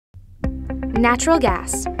Natural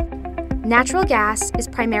gas. Natural gas is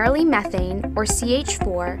primarily methane, or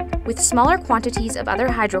CH4, with smaller quantities of other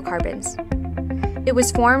hydrocarbons. It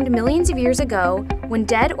was formed millions of years ago when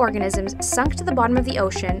dead organisms sunk to the bottom of the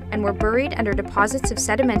ocean and were buried under deposits of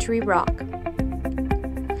sedimentary rock.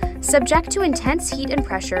 Subject to intense heat and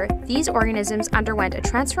pressure, these organisms underwent a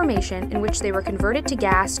transformation in which they were converted to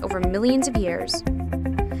gas over millions of years.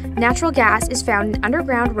 Natural gas is found in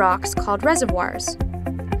underground rocks called reservoirs.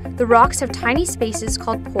 The rocks have tiny spaces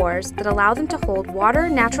called pores that allow them to hold water,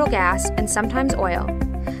 natural gas, and sometimes oil.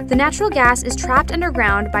 The natural gas is trapped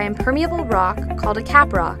underground by impermeable rock called a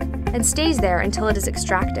cap rock and stays there until it is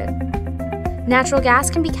extracted. Natural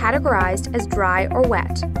gas can be categorized as dry or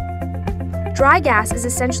wet. Dry gas is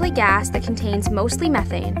essentially gas that contains mostly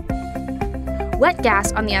methane. Wet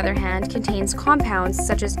gas, on the other hand, contains compounds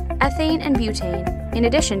such as ethane and butane, in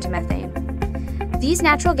addition to methane. These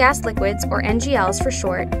natural gas liquids, or NGLs for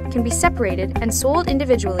short, can be separated and sold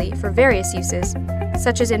individually for various uses,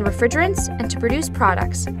 such as in refrigerants and to produce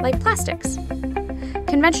products, like plastics.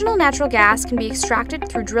 Conventional natural gas can be extracted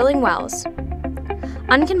through drilling wells.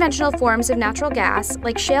 Unconventional forms of natural gas,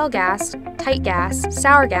 like shale gas, tight gas,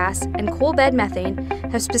 sour gas, and coal bed methane,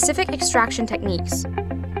 have specific extraction techniques.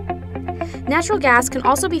 Natural gas can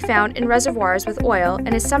also be found in reservoirs with oil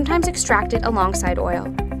and is sometimes extracted alongside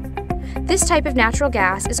oil. This type of natural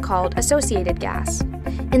gas is called associated gas.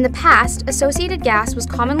 In the past, associated gas was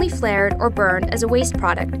commonly flared or burned as a waste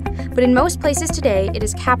product, but in most places today it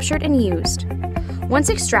is captured and used. Once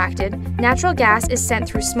extracted, natural gas is sent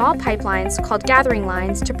through small pipelines called gathering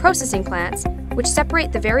lines to processing plants, which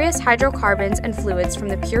separate the various hydrocarbons and fluids from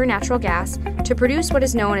the pure natural gas to produce what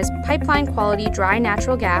is known as pipeline-quality dry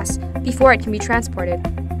natural gas before it can be transported.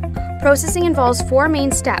 Processing involves 4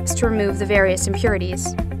 main steps to remove the various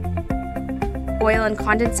impurities: oil and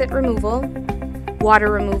condensate removal,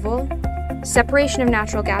 water removal, separation of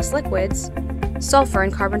natural gas liquids, sulfur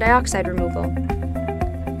and carbon dioxide removal.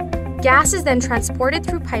 Gas is then transported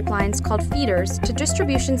through pipelines called feeders to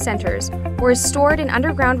distribution centers or is stored in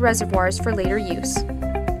underground reservoirs for later use.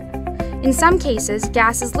 In some cases,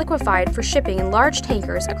 gas is liquefied for shipping in large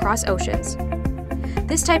tankers across oceans.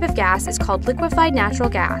 This type of gas is called liquefied natural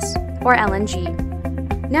gas, or LNG.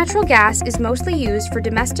 Natural gas is mostly used for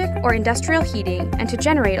domestic or industrial heating and to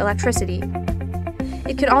generate electricity.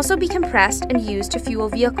 It can also be compressed and used to fuel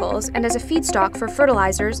vehicles and as a feedstock for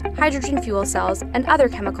fertilizers, hydrogen fuel cells, and other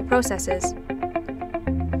chemical processes.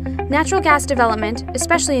 Natural gas development,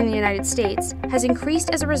 especially in the United States, has increased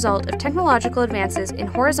as a result of technological advances in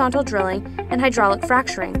horizontal drilling and hydraulic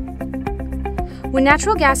fracturing. When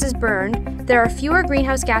natural gas is burned, there are fewer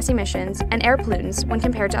greenhouse gas emissions and air pollutants when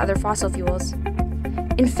compared to other fossil fuels.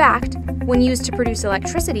 In fact, when used to produce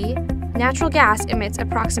electricity, natural gas emits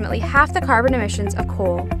approximately half the carbon emissions of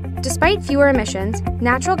coal. Despite fewer emissions,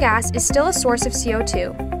 natural gas is still a source of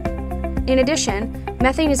CO2. In addition,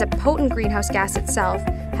 methane is a potent greenhouse gas itself,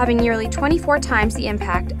 having nearly 24 times the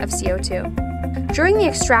impact of CO2. During the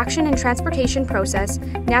extraction and transportation process,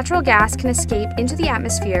 natural gas can escape into the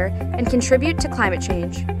atmosphere and contribute to climate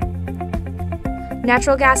change.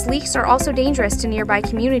 Natural gas leaks are also dangerous to nearby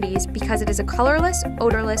communities because it is a colorless,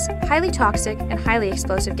 odorless, highly toxic, and highly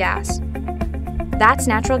explosive gas. That's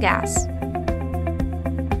natural gas.